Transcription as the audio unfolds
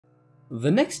The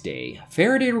next day,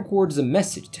 Faraday records a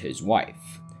message to his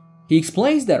wife. He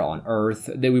explains that on Earth,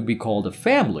 they would be called a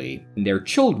family, and their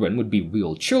children would be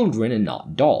real children and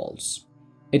not dolls.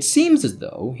 It seems as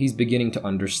though he's beginning to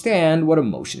understand what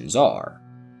emotions are.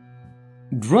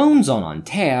 Drones on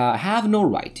Antea have no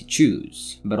right to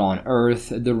choose, but on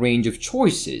Earth, the range of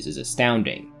choices is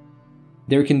astounding.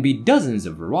 There can be dozens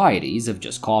of varieties of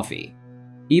just coffee.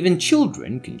 Even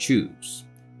children can choose.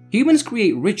 Humans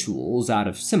create rituals out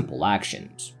of simple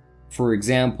actions. For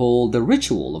example, the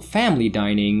ritual of family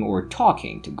dining or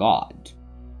talking to God.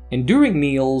 And during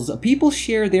meals, people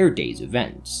share their day's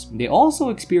events. They also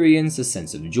experience a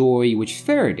sense of joy which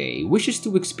Faraday wishes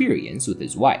to experience with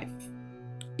his wife.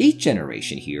 Each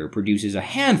generation here produces a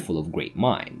handful of great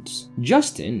minds.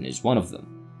 Justine is one of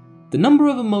them. The number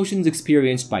of emotions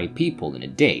experienced by people in a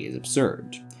day is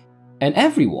absurd. And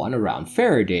everyone around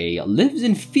Faraday lives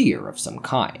in fear of some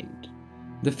kind.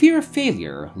 The fear of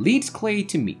failure leads Clay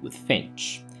to meet with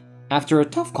Finch. After a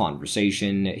tough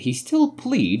conversation, he still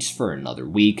pleads for another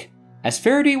week, as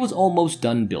Faraday was almost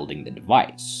done building the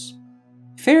device.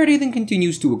 Faraday then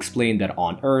continues to explain that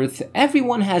on Earth,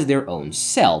 everyone has their own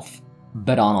self,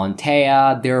 but on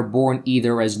Antea, they're born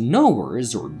either as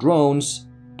knowers or drones,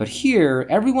 but here,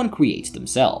 everyone creates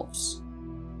themselves.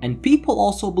 And people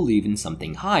also believe in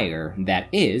something higher, that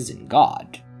is, in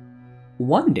God.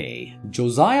 One day,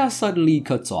 Josiah suddenly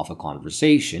cuts off a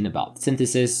conversation about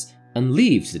synthesis and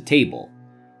leaves the table,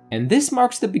 and this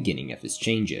marks the beginning of his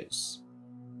changes.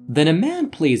 Then a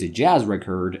man plays a jazz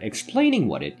record explaining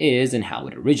what it is and how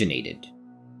it originated.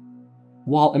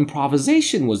 While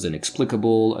improvisation was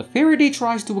inexplicable, Faraday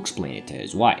tries to explain it to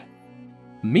his wife.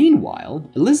 Meanwhile,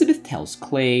 Elizabeth tells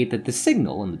Clay that the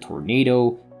signal in the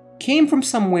tornado came from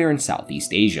somewhere in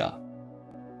Southeast Asia.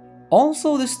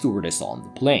 Also, the stewardess on the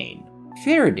plane,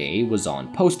 Faraday, was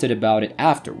posted about it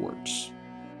afterwards.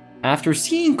 After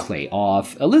seeing Clay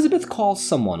off, Elizabeth calls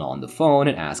someone on the phone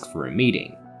and asks for a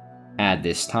meeting. At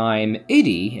this time,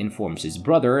 Eddie informs his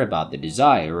brother about the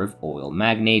desire of oil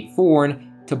magnate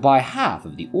Thorne to buy half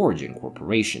of the Origin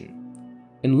Corporation.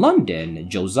 In London,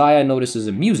 Josiah notices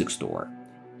a music store.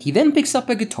 He then picks up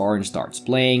a guitar and starts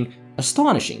playing,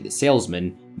 astonishing the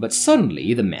salesman, but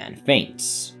suddenly the man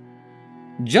faints.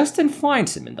 Justine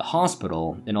finds him in the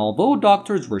hospital, and although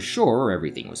doctors were sure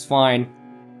everything was fine,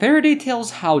 Faraday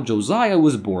tells how Josiah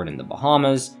was born in the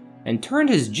Bahamas and turned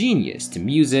his genius to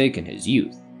music in his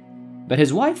youth. But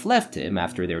his wife left him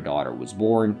after their daughter was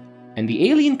born, and the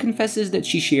alien confesses that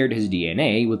she shared his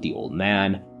DNA with the old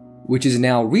man, which is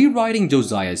now rewriting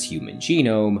Josiah's human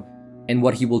genome, and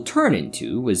what he will turn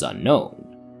into is unknown.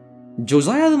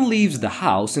 Josiah then leaves the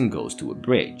house and goes to a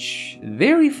bridge.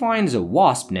 There he finds a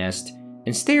wasp nest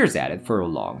and stares at it for a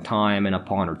long time, and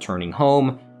upon returning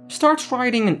home, starts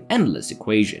writing an endless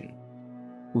equation.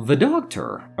 The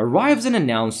doctor arrives and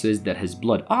announces that his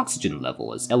blood oxygen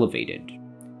level is elevated.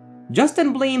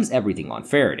 Justine blames everything on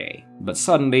Faraday, but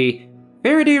suddenly,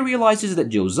 Faraday realizes that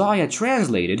Josiah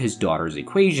translated his daughter's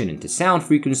equation into sound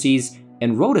frequencies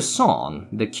and wrote a song,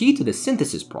 the key to the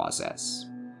synthesis process.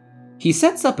 He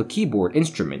sets up a keyboard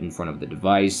instrument in front of the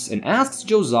device and asks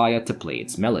Josiah to play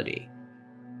its melody.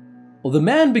 The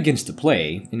man begins to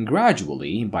play, and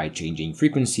gradually, by changing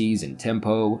frequencies and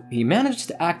tempo, he manages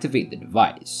to activate the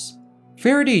device.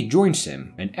 Faraday joins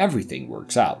him, and everything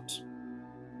works out.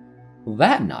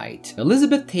 That night,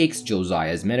 Elizabeth takes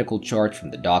Josiah's medical chart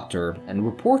from the doctor and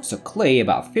reports to Clay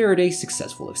about Faraday's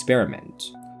successful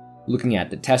experiment. Looking at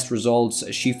the test results,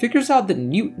 she figures out that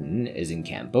Newton is in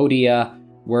Cambodia,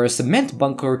 where a cement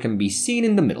bunker can be seen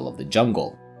in the middle of the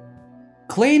jungle.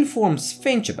 Clay informs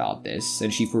Finch about this,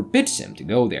 and she forbids him to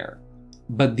go there.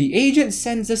 But the agent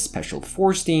sends a special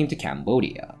force team to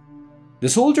Cambodia. The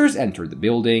soldiers enter the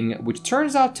building, which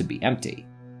turns out to be empty.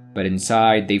 But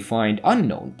inside, they find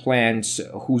unknown plants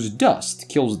whose dust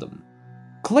kills them.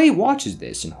 Clay watches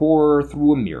this in horror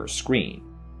through a mirror screen.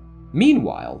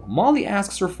 Meanwhile, Molly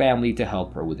asks her family to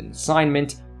help her with an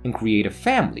assignment and create a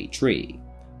family tree.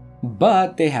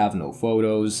 But they have no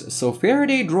photos, so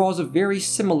Faraday draws a very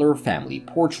similar family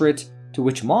portrait, to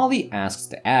which Molly asks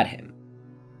to add him.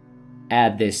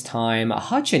 At this time,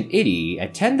 Hutch and Eddie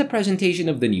attend the presentation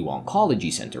of the new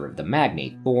oncology center of the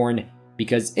magnate Thorne,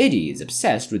 because Eddie is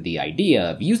obsessed with the idea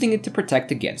of using it to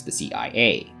protect against the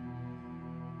CIA.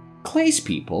 Clay's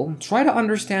people try to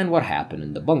understand what happened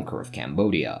in the bunker of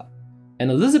Cambodia, and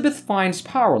Elizabeth finds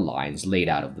power lines laid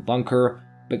out of the bunker,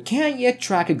 but can't yet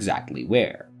track exactly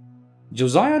where.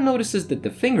 Josiah notices that the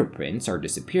fingerprints are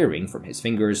disappearing from his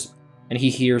fingers, and he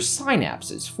hears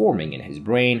synapses forming in his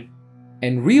brain,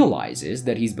 and realizes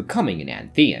that he's becoming an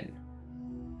Anthean.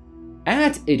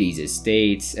 At Eddie's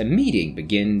estate, a meeting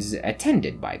begins,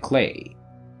 attended by Clay.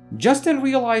 Justine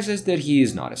realizes that he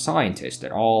is not a scientist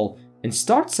at all and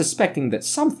starts suspecting that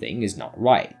something is not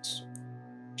right.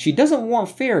 She doesn't want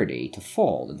Faraday to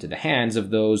fall into the hands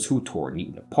of those who tore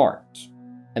Newton apart.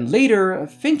 And later,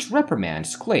 Finch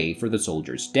reprimands Clay for the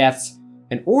soldiers' deaths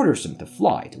and orders him to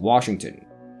fly to Washington.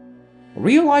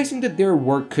 Realizing that their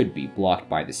work could be blocked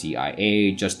by the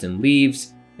CIA, Justine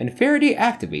leaves, and Faraday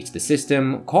activates the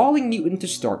system, calling Newton to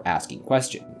start asking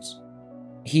questions.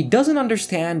 He doesn't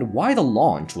understand why the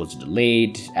launch was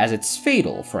delayed, as it's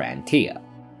fatal for Antea.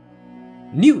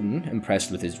 Newton, impressed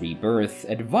with his rebirth,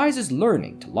 advises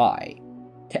learning to lie.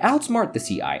 To outsmart the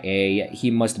CIA,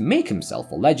 he must make himself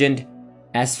a legend,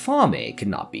 as Fame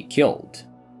cannot be killed.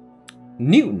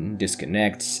 Newton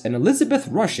disconnects, and Elizabeth,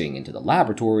 rushing into the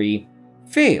laboratory,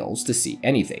 fails to see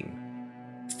anything.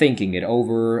 Thinking it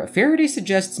over, Faraday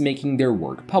suggests making their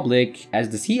work public, as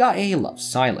the CIA loves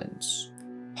silence.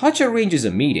 Hutch arranges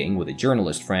a meeting with a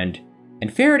journalist friend,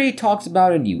 and Faraday talks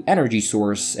about a new energy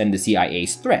source and the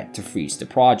CIA's threat to freeze the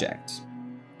project.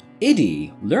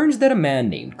 Eddie learns that a man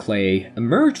named Clay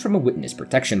emerged from a witness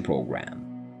protection program.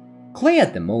 Clay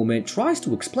at the moment tries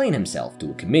to explain himself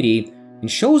to a committee and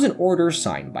shows an order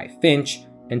signed by Finch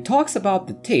and talks about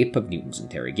the tape of Newton's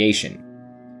interrogation.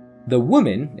 The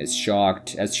woman is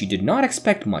shocked, as she did not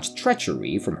expect much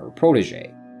treachery from her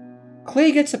protege.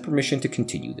 Clay gets a permission to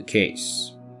continue the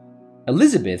case.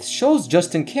 Elizabeth shows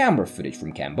Justine camera footage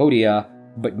from Cambodia,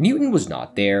 but Newton was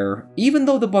not there, even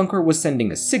though the bunker was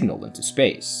sending a signal into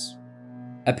space.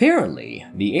 Apparently,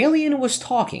 the alien was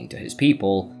talking to his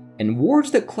people and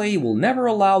warns that Clay will never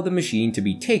allow the machine to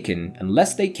be taken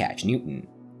unless they catch Newton.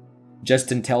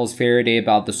 Justine tells Faraday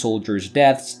about the soldiers'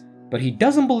 deaths, but he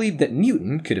doesn't believe that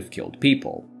Newton could have killed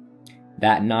people.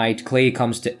 That night, Clay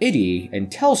comes to Eddie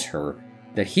and tells her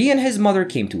that he and his mother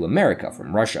came to America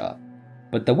from Russia,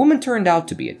 but the woman turned out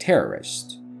to be a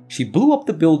terrorist. She blew up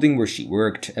the building where she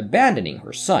worked, abandoning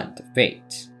her son to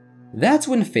fate. That's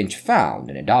when Finch found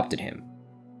and adopted him,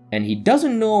 and he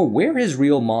doesn't know where his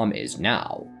real mom is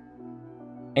now.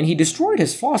 And he destroyed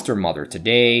his foster mother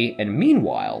today, and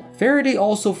meanwhile, Faraday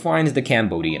also finds the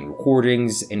Cambodian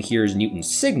recordings and hears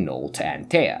Newton's signal to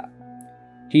Antea.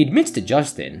 He admits to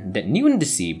Justine that Newton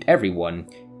deceived everyone,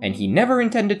 and he never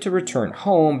intended to return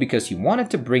home because he wanted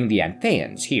to bring the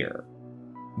Antheans here.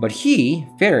 But he,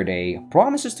 Faraday,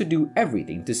 promises to do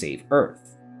everything to save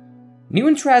Earth.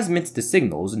 Newton transmits the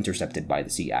signals intercepted by the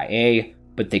CIA,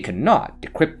 but they cannot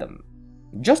decrypt them.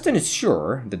 Justine is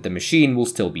sure that the machine will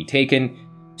still be taken,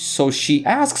 so she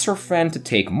asks her friend to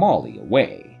take Molly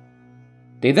away.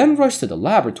 They then rush to the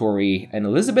laboratory, and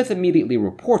Elizabeth immediately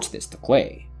reports this to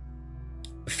Clay.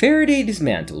 Faraday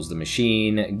dismantles the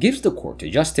machine, gives the core to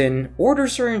Justine,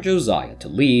 orders her and Josiah to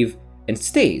leave, and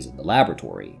stays in the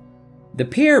laboratory. The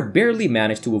pair barely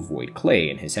manage to avoid Clay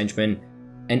and his henchmen,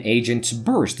 and agents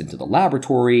burst into the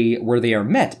laboratory, where they are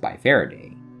met by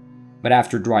Faraday. But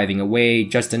after driving away,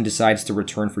 Justine decides to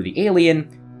return for the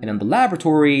alien, and in the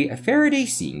laboratory, Faraday,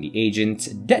 seeing the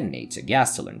agent, detonates a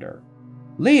gas cylinder.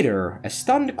 Later, a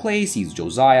stunned Clay sees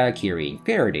Josiah carrying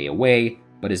Faraday away,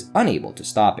 but is unable to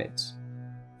stop it.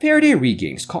 Faraday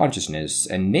regains consciousness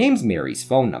and names Mary's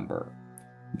phone number.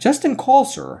 Justine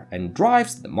calls her and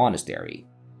drives to the monastery.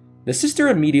 The sister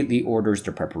immediately orders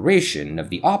the preparation of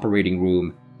the operating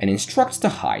room and instructs to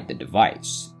hide the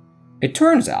device. It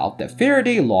turns out that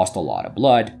Faraday lost a lot of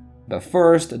blood, but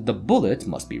first, the bullet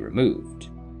must be removed.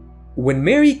 When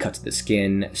Mary cuts the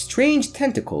skin, strange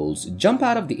tentacles jump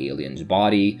out of the alien's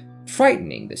body,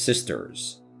 frightening the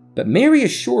sisters. But Mary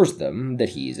assures them that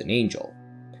he is an angel.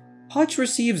 Hutch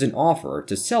receives an offer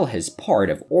to sell his part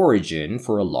of Origin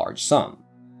for a large sum.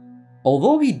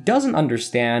 Although he doesn't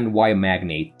understand why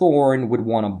Magnate Thorne would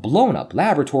want a blown-up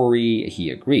laboratory, he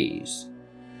agrees.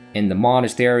 In the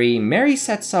monastery, Mary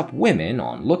sets up women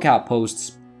on lookout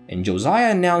posts, and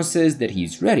Josiah announces that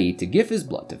he's ready to give his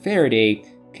blood to Faraday,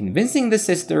 convincing the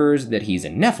sisters that he's a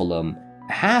Nephilim,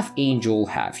 a half-angel,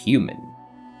 half-human.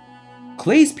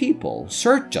 Clay's people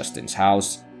search Justine's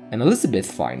house, and Elizabeth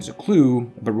finds a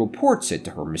clue, but reports it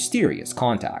to her mysterious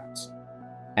contacts.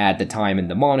 At the time in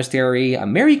the monastery,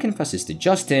 Mary confesses to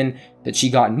Justine that she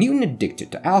got Newton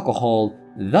addicted to alcohol,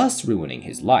 thus ruining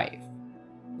his life.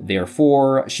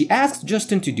 Therefore, she asks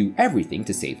Justine to do everything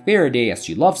to save Faraday as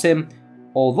she loves him,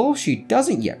 although she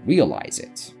doesn't yet realize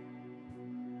it.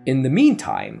 In the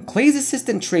meantime, Clay's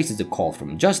assistant traces a call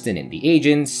from Justine and the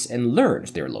agents and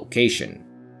learns their location.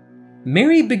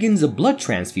 Mary begins a blood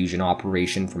transfusion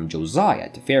operation from Josiah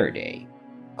to Faraday.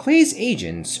 Clay's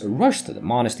agents rush to the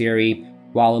monastery,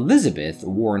 while Elizabeth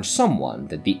warns someone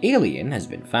that the alien has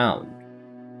been found.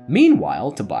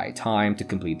 Meanwhile, to buy time to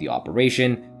complete the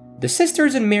operation, the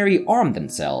sisters and Mary arm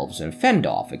themselves and fend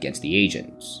off against the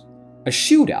agents. A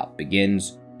shootout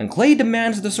begins, and Clay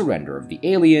demands the surrender of the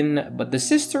alien, but the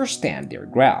sisters stand their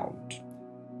ground.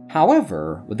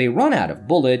 However, they run out of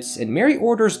bullets, and Mary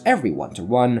orders everyone to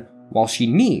run while she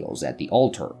kneels at the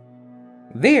altar.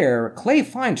 There, Clay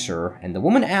finds her, and the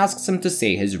woman asks him to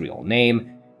say his real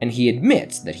name, and he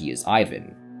admits that he is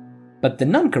Ivan. But the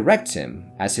nun corrects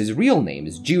him, as his real name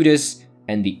is Judas,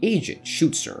 and the agent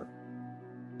shoots her.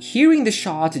 Hearing the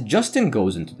shot, Justin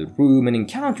goes into the room and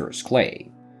encounters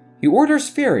Clay. He orders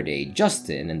Faraday,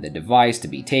 Justin, and the device to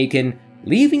be taken,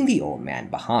 leaving the old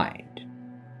man behind.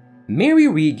 Mary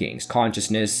regains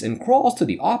consciousness and crawls to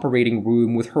the operating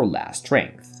room with her last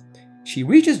strength. She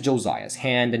reaches Josiah's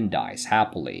hand and dies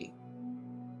happily.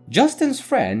 Justin's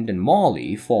friend and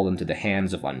Molly fall into the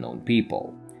hands of unknown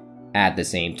people. At the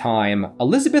same time,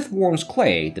 Elizabeth warns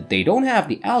Clay that they don't have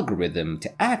the algorithm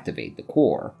to activate the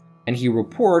core, and he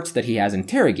reports that he has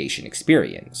interrogation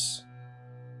experience.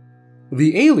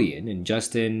 The alien and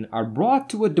Justin are brought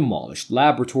to a demolished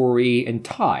laboratory and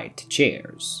tied to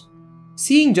chairs.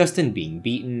 Seeing Justin being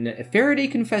beaten, Faraday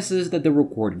confesses that the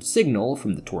recorded signal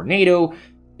from the tornado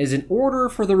is an order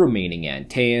for the remaining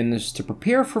Antaeans to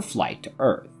prepare for flight to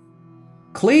Earth.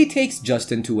 Clay takes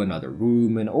Justin to another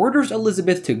room and orders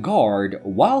Elizabeth to guard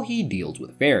while he deals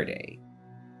with Faraday.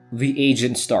 The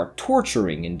agents start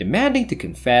torturing and demanding to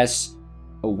confess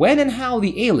when and how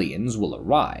the aliens will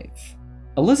arrive.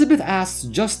 Elizabeth asks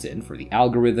Justin for the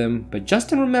algorithm, but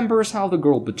Justin remembers how the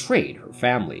girl betrayed her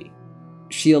family.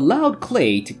 She allowed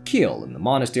Clay to kill in the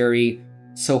monastery,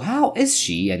 so how is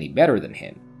she any better than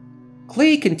him?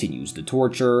 Clay continues the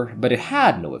torture, but it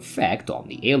had no effect on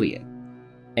the alien.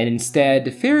 And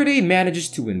instead, Faraday manages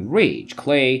to enrage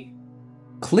Clay,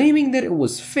 claiming that it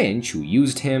was Finch who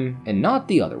used him and not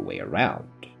the other way around.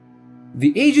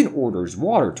 The agent orders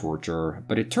water torture,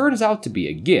 but it turns out to be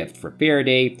a gift for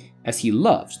Faraday as he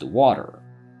loves the water.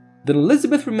 Then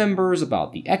Elizabeth remembers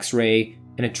about the X-ray,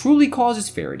 and it truly causes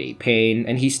Faraday pain,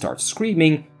 and he starts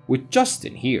screaming, which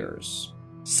Justin hears.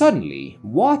 Suddenly,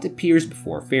 Watt appears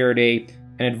before Faraday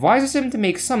and advises him to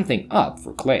make something up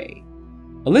for Clay.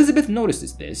 Elizabeth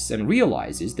notices this and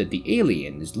realizes that the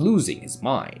alien is losing his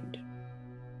mind.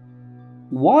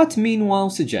 Watt meanwhile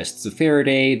suggests to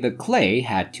Faraday that Clay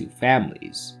had two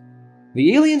families.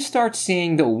 The alien starts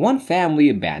saying that one family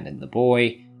abandoned the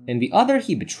boy, and the other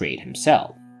he betrayed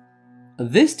himself.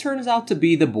 This turns out to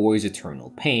be the boy's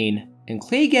eternal pain, and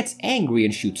Clay gets angry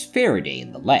and shoots Faraday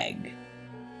in the leg.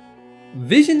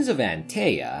 Visions of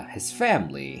Antaea, his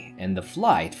family, and the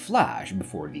flight flash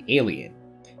before the alien,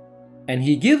 and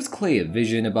he gives Clay a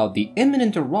vision about the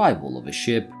imminent arrival of a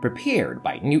ship prepared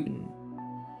by Newton.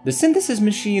 The synthesis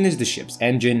machine is the ship's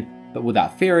engine, but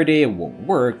without Faraday it won't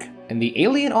work, and the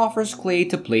alien offers Clay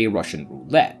to play Russian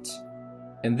roulette.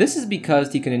 And this is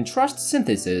because he can entrust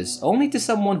synthesis only to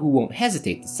someone who won't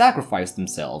hesitate to sacrifice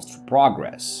themselves for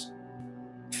progress.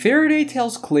 Faraday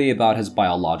tells Clay about his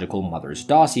biological mother's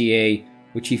dossier,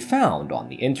 which he found on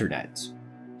the internet.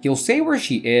 He'll say where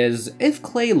she is if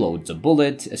Clay loads a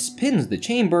bullet, spins the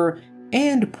chamber,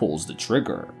 and pulls the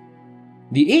trigger.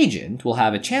 The agent will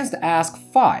have a chance to ask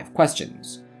 5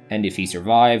 questions, and if he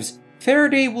survives,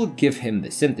 Faraday will give him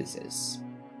the synthesis.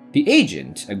 The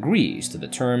agent agrees to the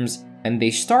terms, and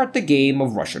they start the game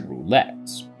of Russian roulette.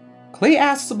 Clay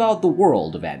asks about the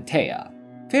world of Antaea.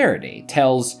 Faraday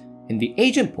tells, and the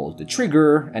agent pulls the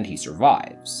trigger, and he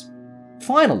survives.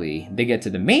 Finally, they get to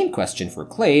the main question for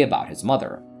Clay about his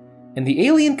mother, and the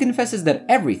alien confesses that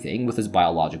everything with his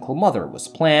biological mother was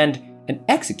planned and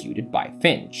executed by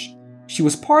Finch. She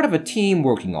was part of a team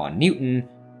working on Newton,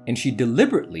 and she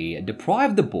deliberately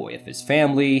deprived the boy of his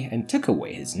family and took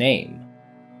away his name.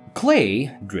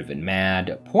 Clay, driven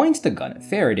mad, points the gun at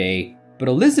Faraday, but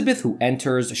Elizabeth, who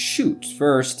enters, shoots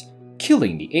first,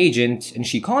 killing the agent, and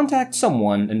she contacts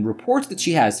someone and reports that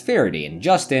she has Faraday and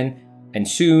Justin, and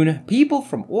soon, people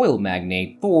from oil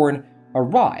magnate Thorne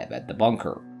arrive at the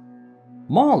bunker.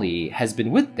 Molly has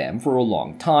been with them for a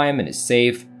long time and is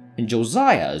safe, and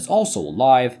Josiah is also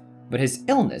alive, but his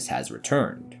illness has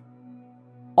returned.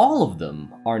 All of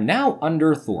them are now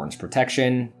under Thorne's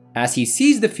protection, as he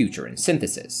sees the future in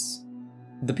synthesis.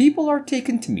 The people are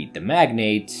taken to meet the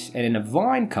magnate, and in a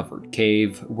vine-covered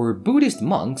cave where Buddhist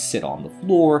monks sit on the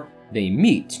floor, they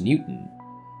meet Newton.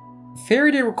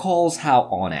 Faraday recalls how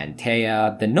on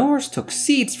Antaea, the Knowers took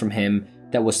seeds from him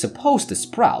that was supposed to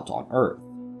sprout on Earth.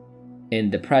 In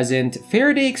the present,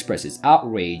 Faraday expresses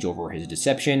outrage over his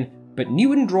deception, but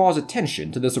Newton draws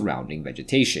attention to the surrounding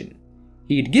vegetation.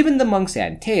 He had given the monks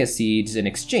Antea seeds in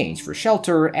exchange for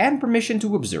shelter and permission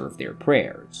to observe their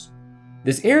prayers.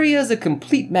 This area is a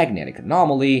complete magnetic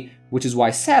anomaly, which is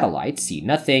why satellites see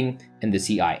nothing and the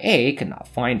CIA cannot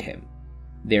find him.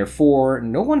 Therefore,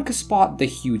 no one could spot the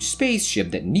huge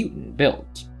spaceship that Newton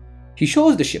built. He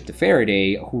shows the ship to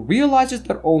Faraday, who realizes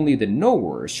that only the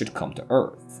knowers should come to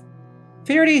Earth.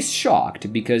 Faraday is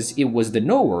shocked because it was the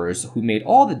knowers who made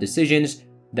all the decisions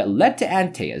that led to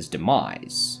Antea's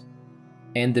demise.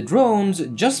 And the drones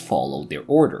just followed their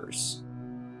orders.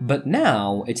 But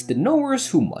now, it's the knowers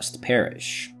who must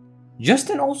perish.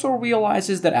 Justine also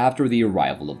realizes that after the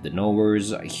arrival of the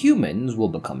knowers, humans will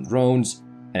become drones,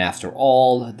 and after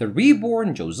all, the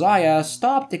reborn Josiah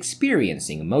stopped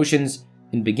experiencing emotions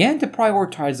and began to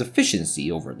prioritize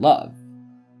efficiency over love.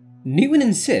 Newton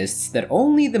insists that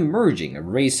only the merging of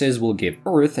races will give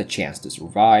Earth a chance to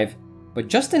survive, but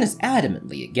Justine is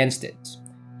adamantly against it.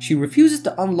 She refuses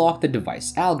to unlock the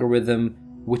device algorithm,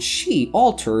 which she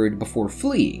altered before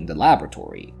fleeing the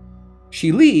laboratory.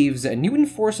 She leaves, and Newton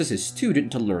forces his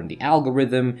student to learn the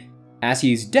algorithm, as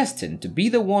he is destined to be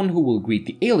the one who will greet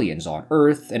the aliens on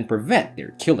Earth and prevent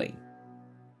their killing.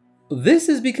 This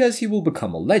is because he will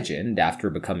become a legend after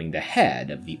becoming the head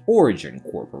of the Origin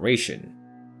Corporation.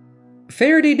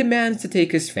 Faraday demands to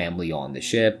take his family on the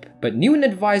ship, but Newton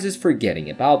advises forgetting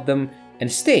about them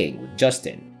and staying with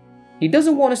Justine. He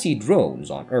doesn't want to see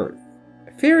drones on Earth.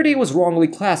 Faraday was wrongly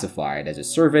classified as a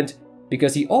servant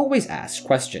because he always asks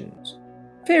questions.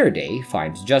 Faraday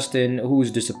finds Justine, who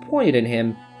is disappointed in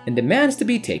him, and demands to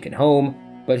be taken home,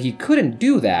 but he couldn't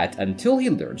do that until he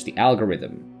learns the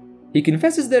algorithm. He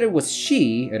confesses that it was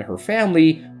she and her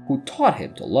family who taught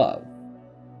him to love.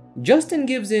 Justine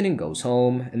gives in and goes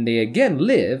home, and they again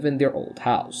live in their old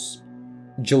house.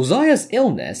 Josiah's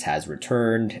illness has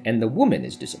returned, and the woman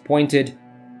is disappointed,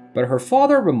 but her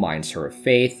father reminds her of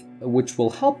faith, which will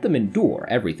help them endure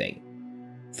everything.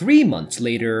 3 months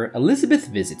later, Elizabeth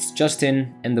visits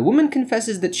Justine, and the woman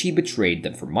confesses that she betrayed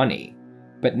them for money.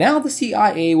 But now the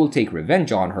CIA will take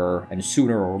revenge on her and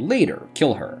sooner or later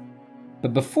kill her.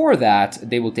 But before that,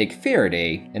 they will take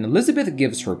Faraday, and Elizabeth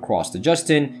gives her cross to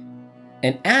Justine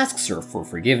and asks her for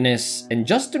forgiveness, and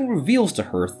Justine reveals to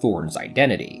her Thorne's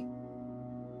identity.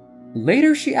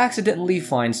 Later, she accidentally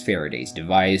finds Faraday's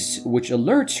device, which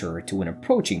alerts her to an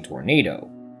approaching tornado.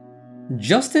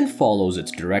 Justine follows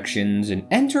its directions and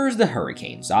enters the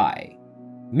hurricane's eye.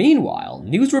 Meanwhile,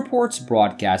 news reports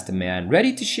broadcast a man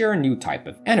ready to share a new type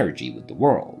of energy with the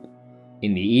world.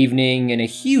 In the evening, in a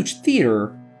huge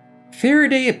theater,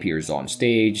 Faraday appears on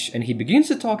stage and he begins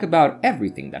to talk about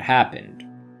everything that happened.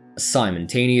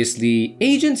 Simultaneously,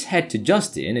 agents head to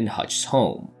Justine and Hutch's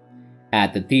home.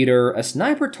 At the theater, a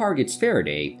sniper targets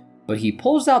Faraday, but he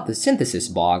pulls out the synthesis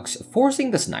box,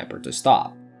 forcing the sniper to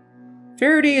stop.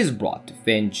 Faraday is brought to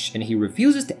Finch, and he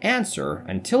refuses to answer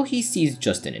until he sees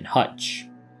Justine and Hutch.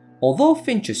 Although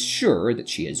Finch is sure that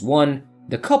she has won,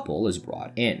 the couple is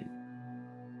brought in.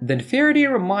 Then Faraday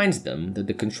reminds them that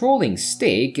the controlling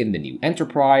stake in the new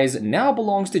enterprise now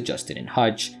belongs to Justine and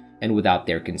Hutch, and without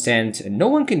their consent, no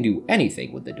one can do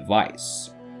anything with the device.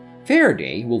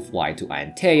 Faraday will fly to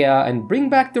Antea and bring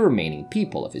back the remaining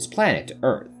people of his planet to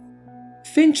Earth.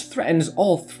 Finch threatens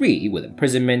all three with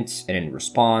imprisonment, and in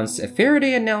response,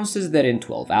 Faraday announces that in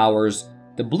 12 hours,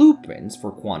 the blueprints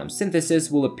for quantum synthesis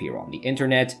will appear on the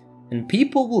internet, and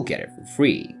people will get it for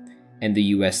free, and the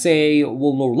USA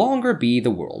will no longer be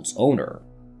the world's owner.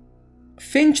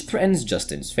 Finch threatens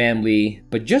Justine's family,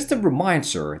 but Justine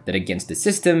reminds her that against the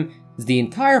system is the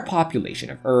entire population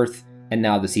of Earth, and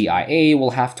now the CIA will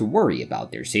have to worry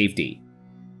about their safety.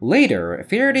 Later,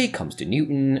 Faraday comes to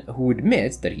Newton, who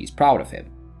admits that he's proud of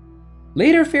him.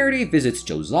 Later, Faraday visits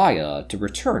Josiah to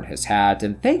return his hat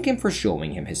and thank him for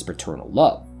showing him his paternal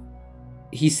love.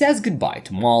 He says goodbye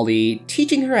to Molly,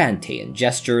 teaching her Antean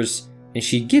gestures, and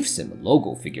she gives him a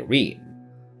logo figurine.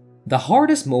 The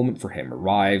hardest moment for him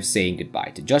arrives saying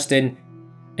goodbye to Justine,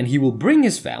 and he will bring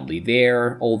his family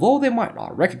there, although they might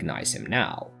not recognize him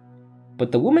now.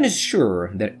 But the woman is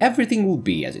sure that everything will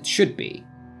be as it should be.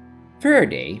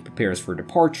 Faraday prepares for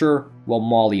departure, while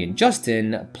Molly and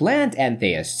Justine plant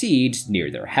Anthea seeds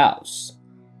near their house.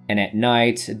 And at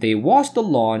night, they watch the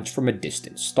launch from a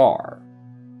distant star.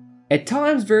 At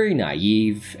times very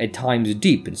naive, at times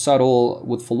deep and subtle,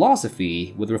 with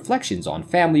philosophy, with reflections on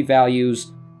family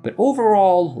values, but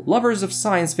overall, lovers of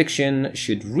science fiction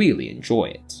should really enjoy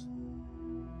it.